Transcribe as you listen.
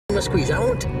squeeze. I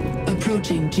won't.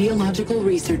 Approaching Geological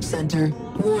Research Center.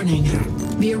 Warning.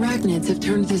 The arachnids have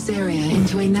turned this area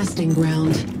into a nesting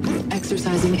ground.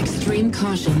 Exercising extreme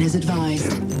caution is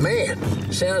advised. Man,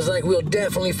 sounds like we'll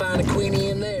definitely find a queenie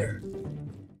in there.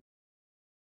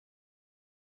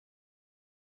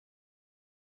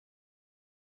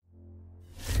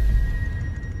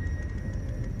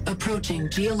 Approaching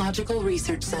Geological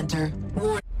Research Center.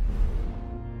 Warning.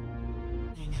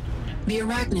 The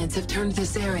arachnids have turned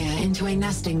this area into a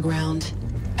nesting ground.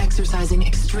 Exercising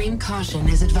extreme caution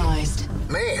is advised.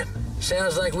 Man,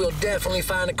 sounds like we'll definitely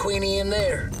find a queenie in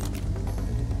there.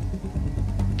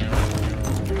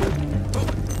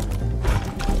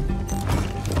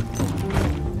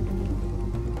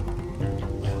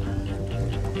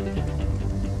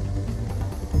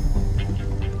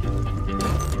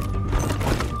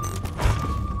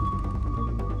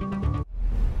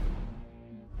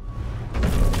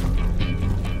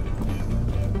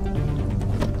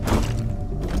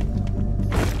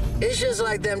 It's just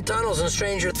like them tunnels in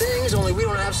Stranger Things, only we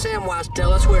don't have Samwise to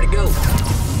tell us where to go.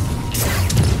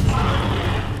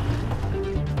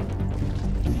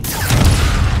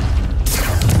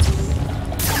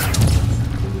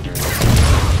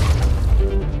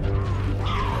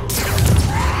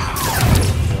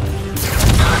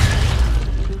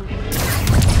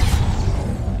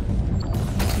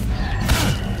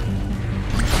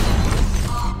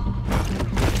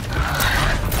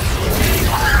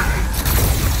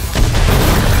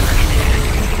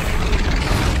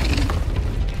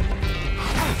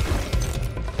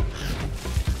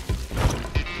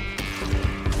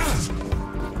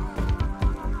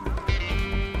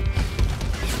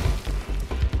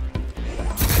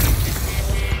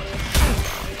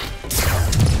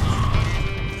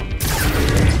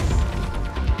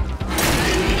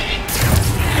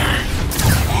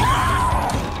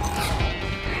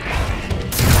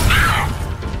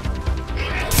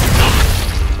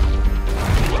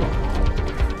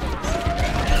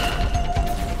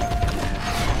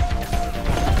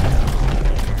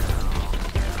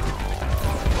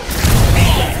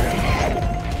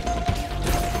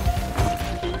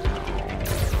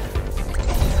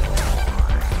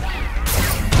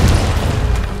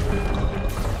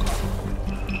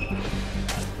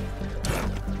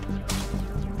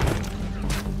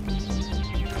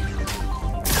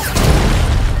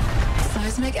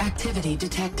 Activity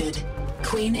detected.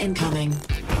 Queen incoming.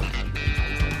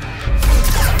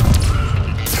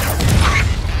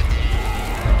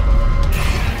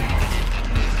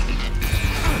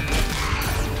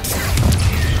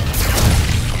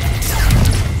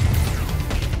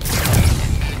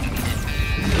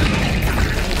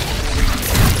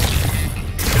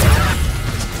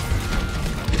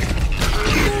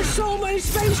 There's so many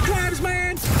space crabs,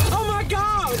 man! Oh my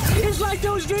god! It's like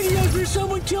those videos where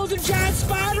someone kills a giant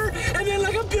spider and then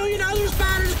like a billion other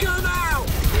spiders come out!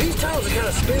 These tunnels are kind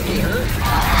of spooky,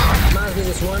 huh? Reminds me of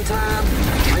this one time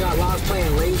I got lost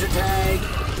playing laser tag.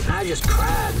 I just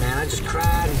cried, man. I just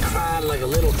cried and cried like a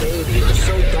little baby. It was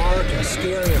so dark and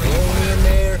scary and lonely in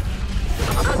there.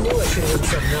 I knew I should have done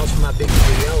something else for my big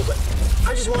video, but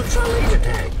I just wanted to try laser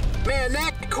tag. Man,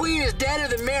 that queen is deader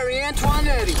than Marie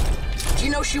Antoinette. Do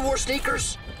you know she wore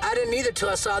sneakers? I didn't either till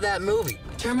I saw that movie.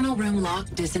 Terminal room lock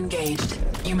disengaged.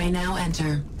 You may now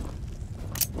enter.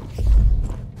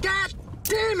 God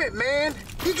damn it, man!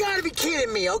 You gotta be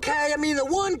kidding me, okay? I mean, the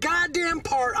one goddamn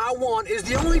part I want is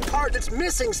the only part that's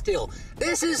missing still.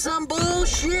 This is some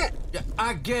bullshit. Yeah,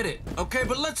 I get it, okay?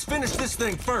 But let's finish this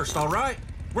thing first, all right?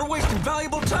 We're wasting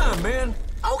valuable time, man.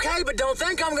 Okay, but don't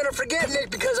think I'm gonna forget, Nick,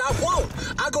 because I won't.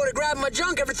 I go to grab my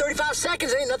junk every 35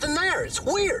 seconds, ain't nothing there. It's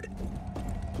weird.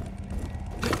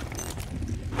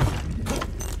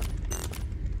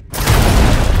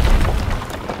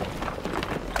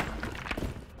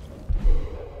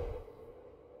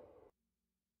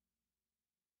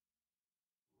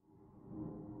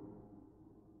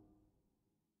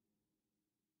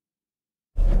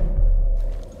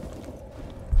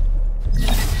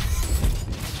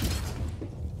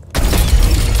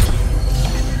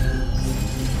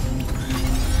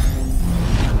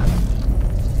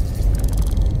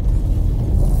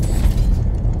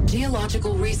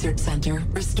 Geological Research Center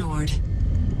restored.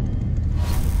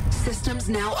 Systems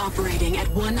now operating at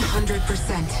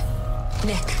 100%.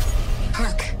 Nick,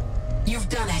 Herc, you've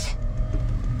done it.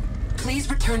 Please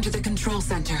return to the control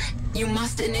center. You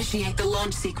must initiate the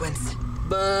launch sequence.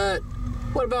 But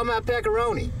what about my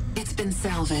pepperoni? It's been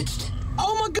salvaged.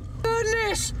 Oh my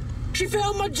goodness! She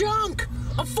found my junk!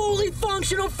 A fully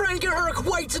functional Frankenherc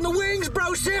waits in the wings,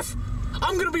 brosif!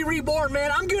 I'm gonna be reborn,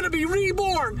 man. I'm gonna be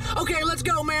reborn. Okay, let's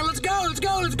go, man. Let's go, let's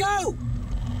go, let's go.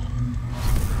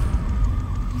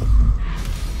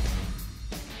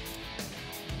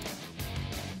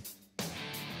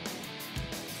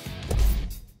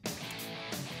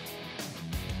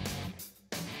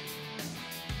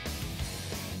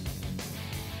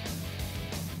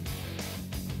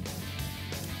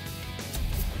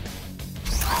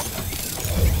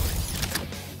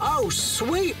 Oh,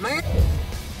 sweet, man.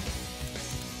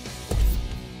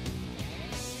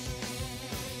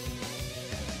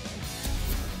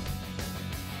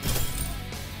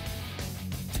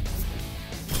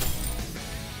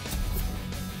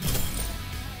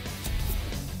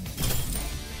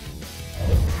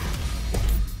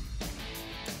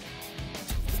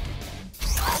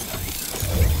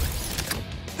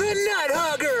 The Nut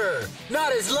Hugger!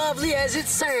 Not as lovely as it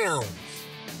sounds.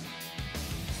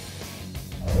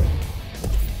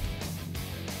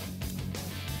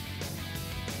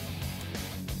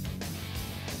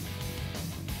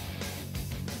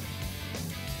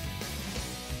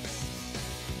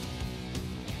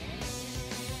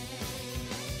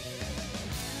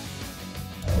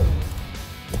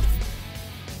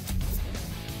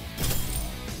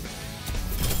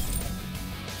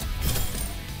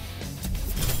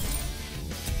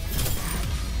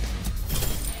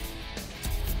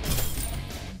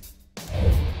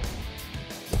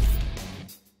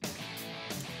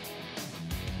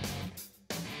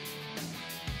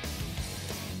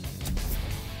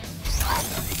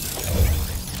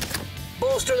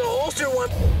 Bolster the holster one.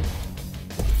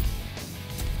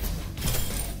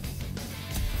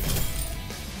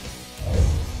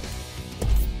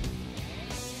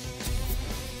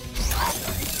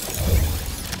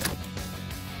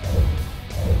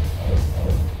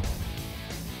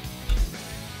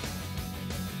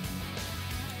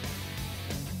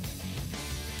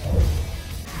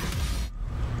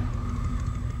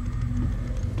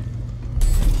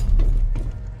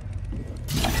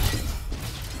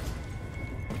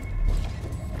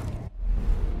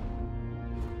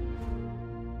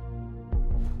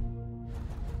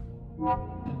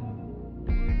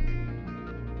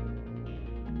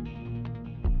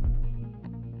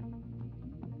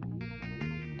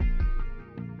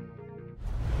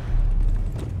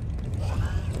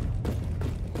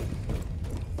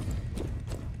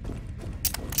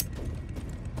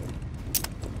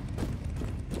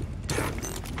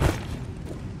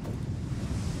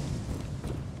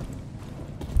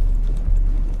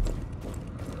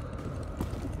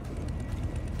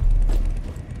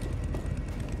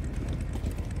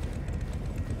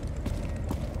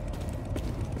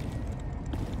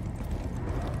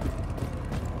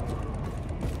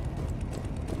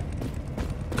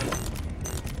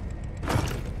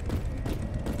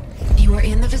 You are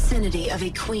in the vicinity of a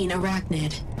queen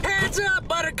arachnid. Hands up,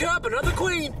 Buttercup, another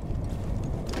queen.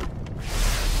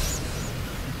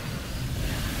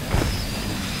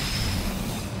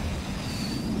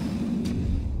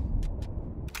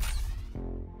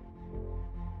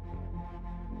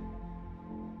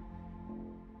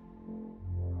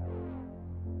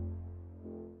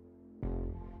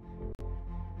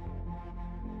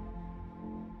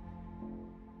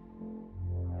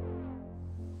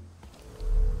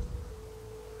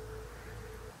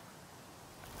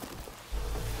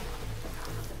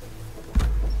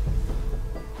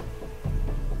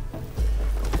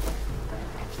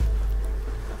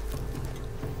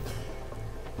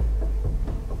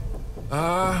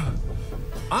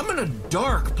 I'm in a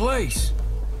dark place.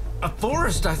 A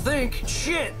forest, I think.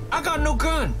 Shit, I got no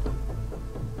gun.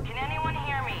 Can anyone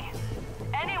hear me?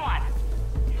 Anyone?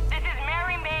 This is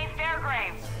Mary May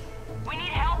Fairgrave. We need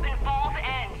help in Falls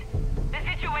End. The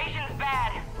situation's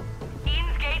bad.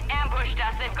 Eden's Gate ambushed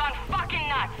us. They've gone fucking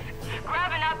nuts.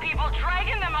 Grabbing up people,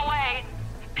 dragging them away.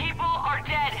 People are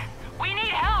dead. We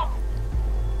need help.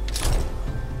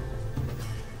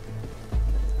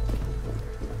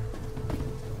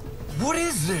 What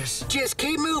is this? Just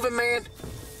keep moving, man.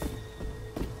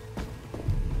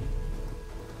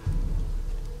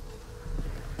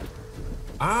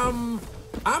 I'm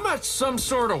at some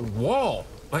sort of wall,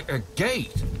 like a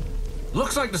gate.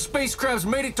 Looks like the spacecraft's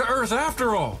made it to Earth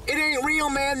after all. It ain't real,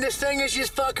 man. This thing is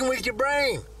just fucking with your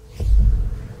brain.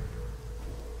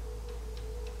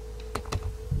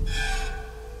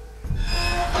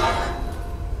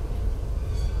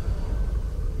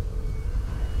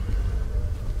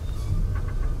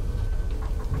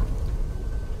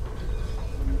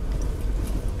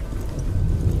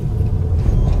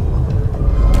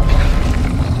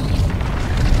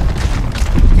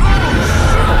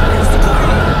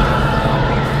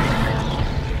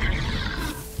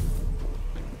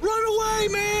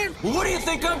 What do you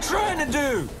think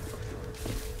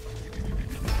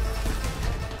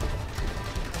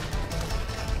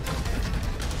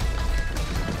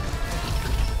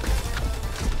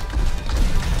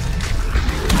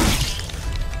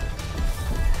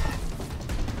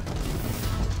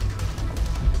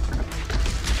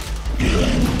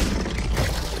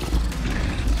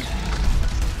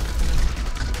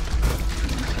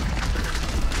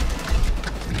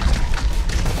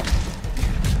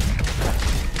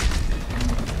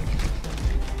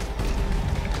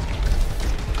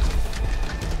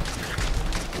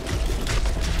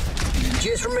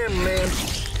Just remember, man,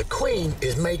 the Queen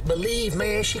is make-believe,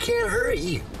 man. She can't hurt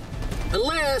you.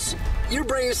 Unless your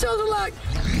brain cells are like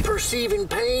perceiving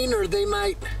pain, or they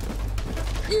might...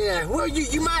 Yeah, well,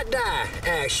 you might die,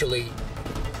 actually.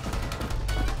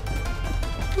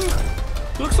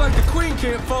 Looks like the Queen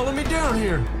can't follow me down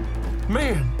here.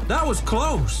 Man, that was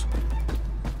close.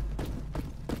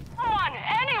 Come on,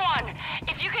 anyone!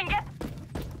 If you can get...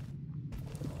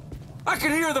 I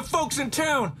can hear the folks in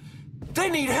town. They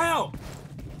need help.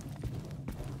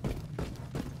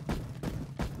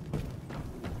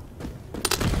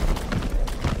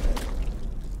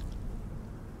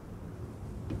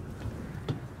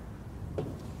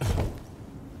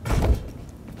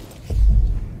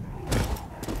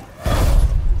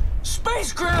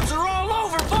 Space crabs are all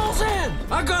over Falls End.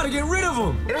 I gotta get rid of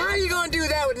them. And how are you gonna do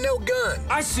that with no gun?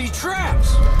 I see traps.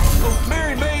 Oh,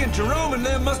 Mary May and Jerome and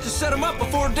them must have set them up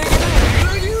before digging in.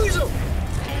 We'll use them.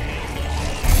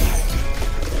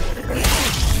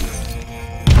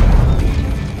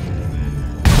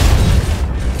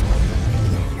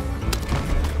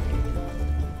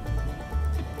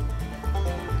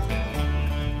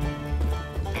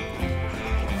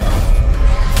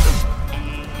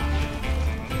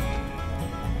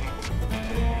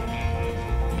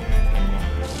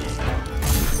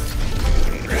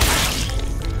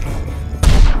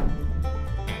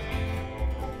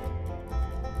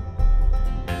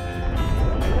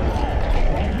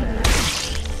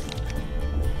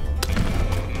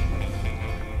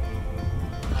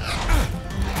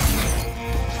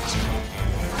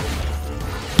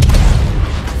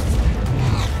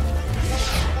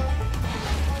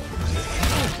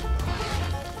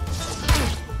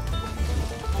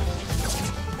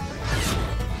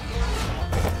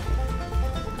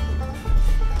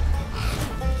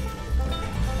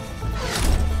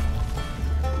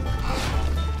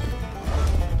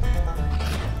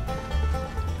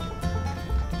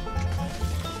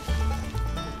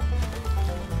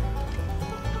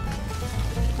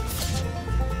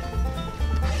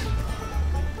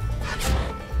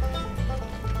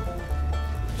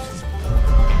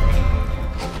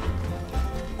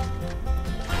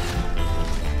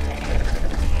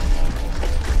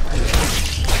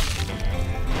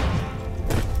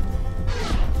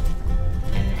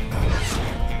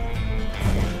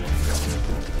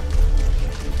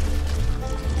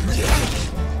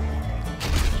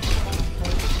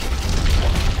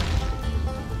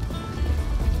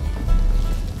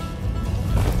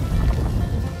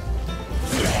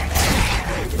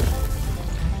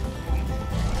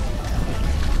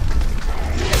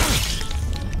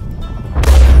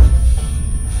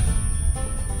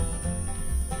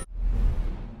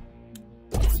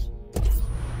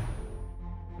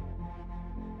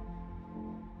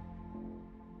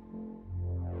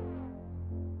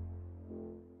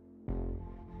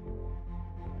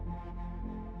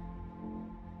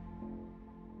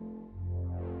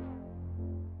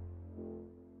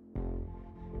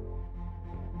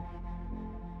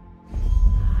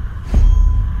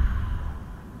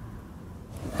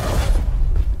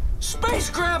 Space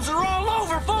crabs are all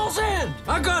over Falls End.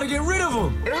 I gotta get rid of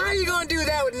them. And how are you gonna do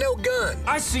that with no gun?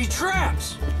 I see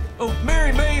traps. Oh,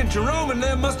 Mary May and Jerome and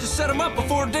them must have set them up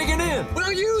before digging in.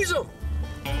 We'll use them.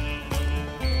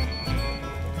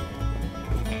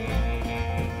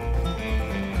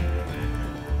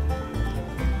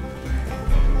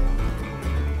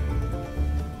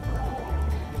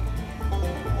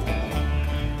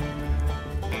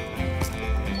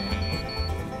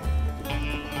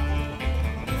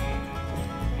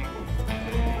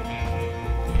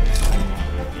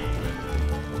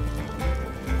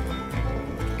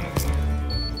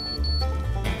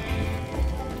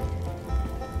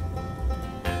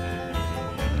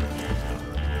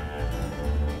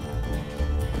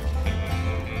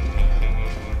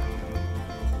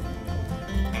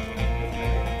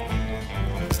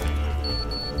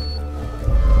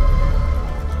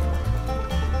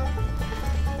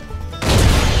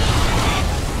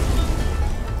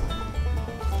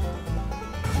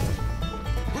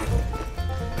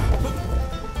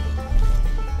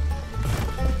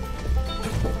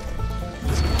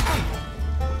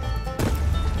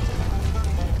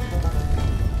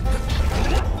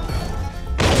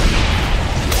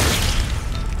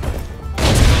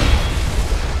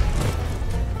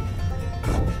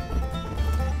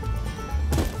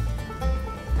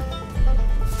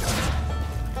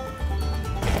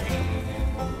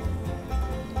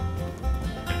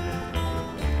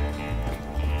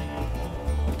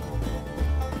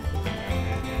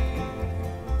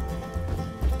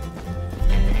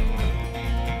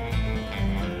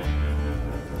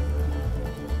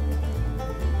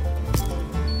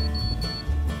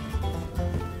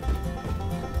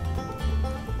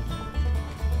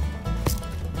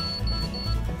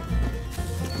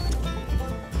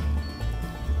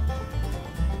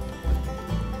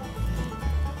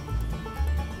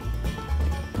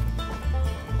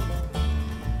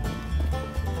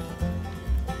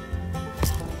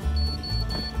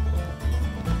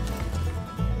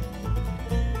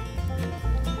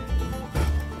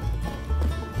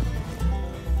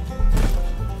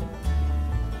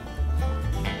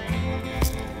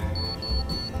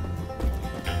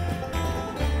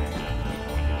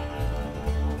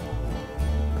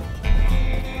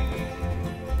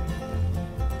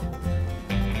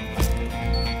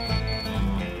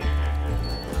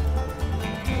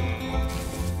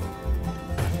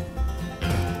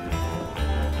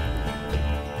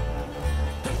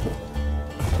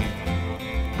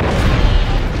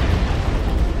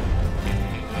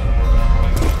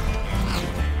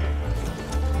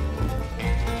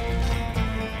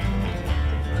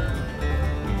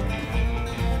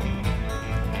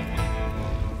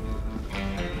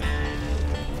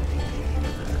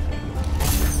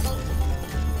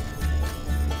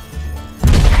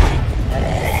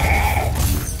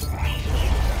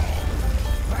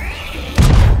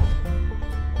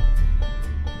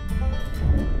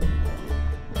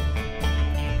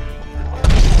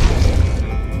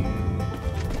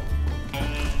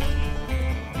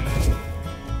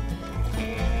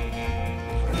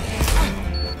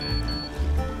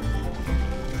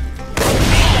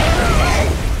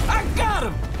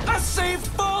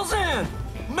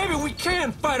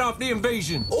 the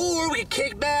invasion. Or we could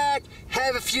kick back,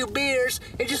 have a few beers,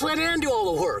 and just let Ann do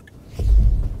all the work.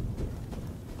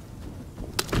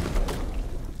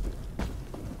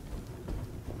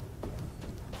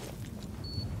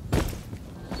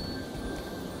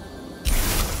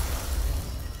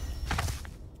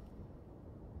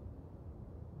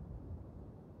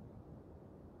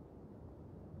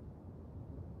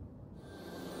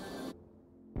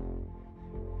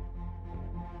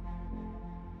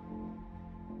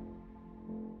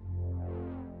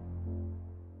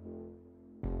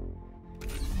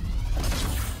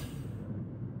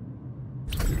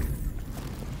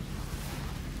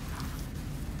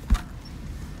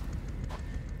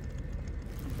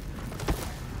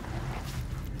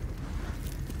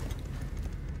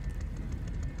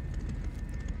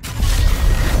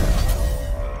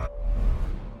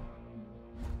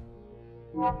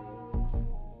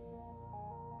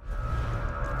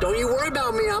 Don't you worry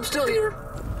about me, I'm still here.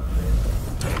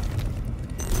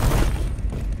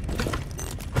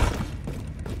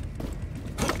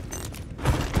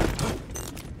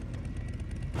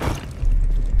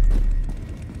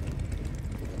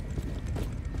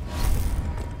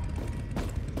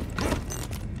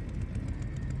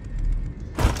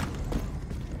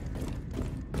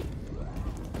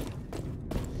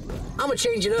 I'm gonna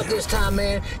change it up this time,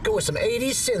 man. Go with some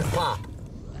 80s synth pop.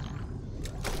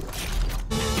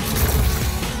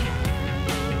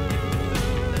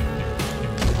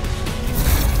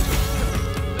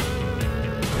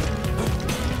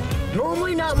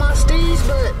 Normally not my steez,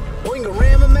 but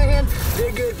Wingarama, man,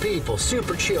 they're good people.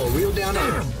 Super chill, real down to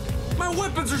earth. My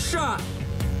weapons are shot.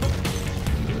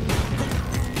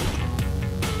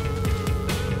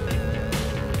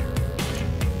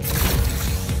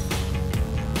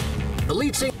 The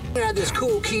lead singer had this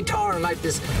cool guitar and like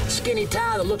this skinny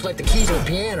tie that looked like the keys of a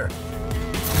piano.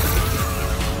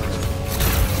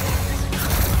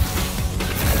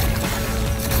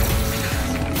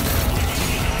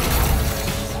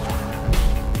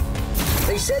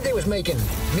 They said they was making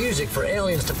music for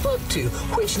aliens to fuck to,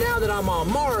 which now that I'm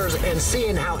on Mars and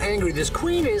seeing how angry this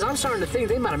queen is, I'm starting to think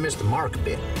they might have missed the mark a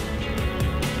bit.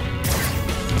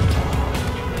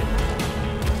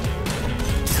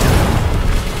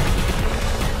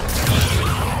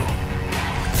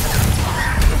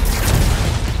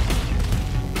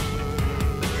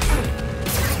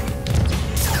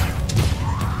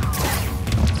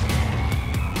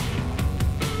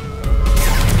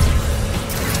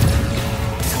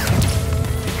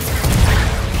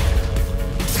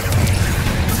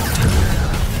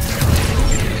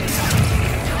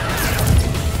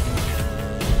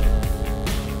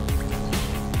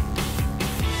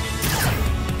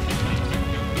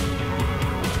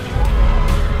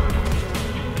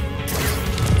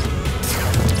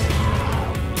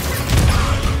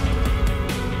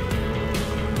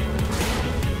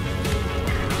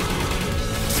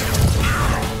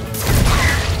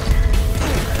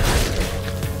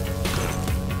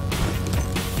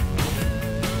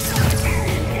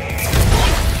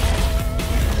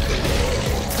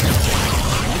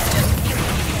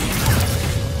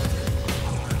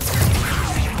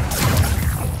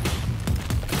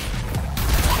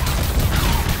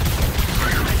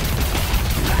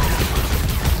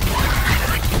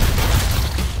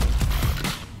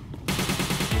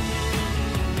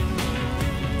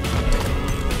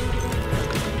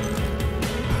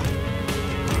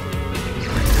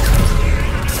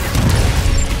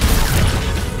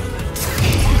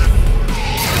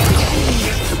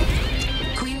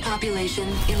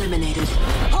 Eliminated.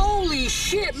 Holy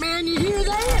shit, man, you hear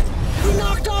that? We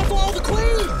knocked off all the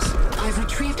queens! I've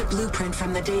retrieved a blueprint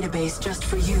from the database just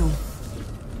for you.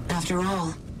 After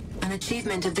all, an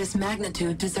achievement of this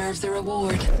magnitude deserves a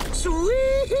reward.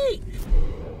 Sweet!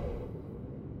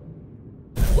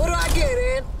 What do I get,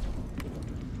 Ann?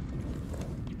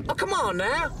 Oh, come on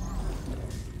now.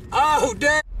 Oh,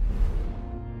 damn.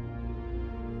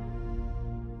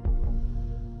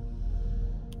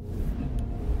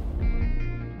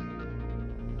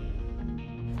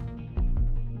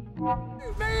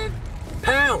 Man,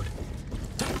 pound.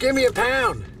 Give me a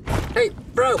pound. Hey,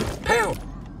 bro, pound.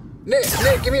 Nick,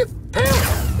 give me a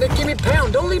pound. Nick, give me a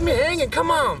pound. Don't leave me hanging.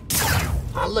 Come on.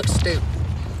 I look stupid.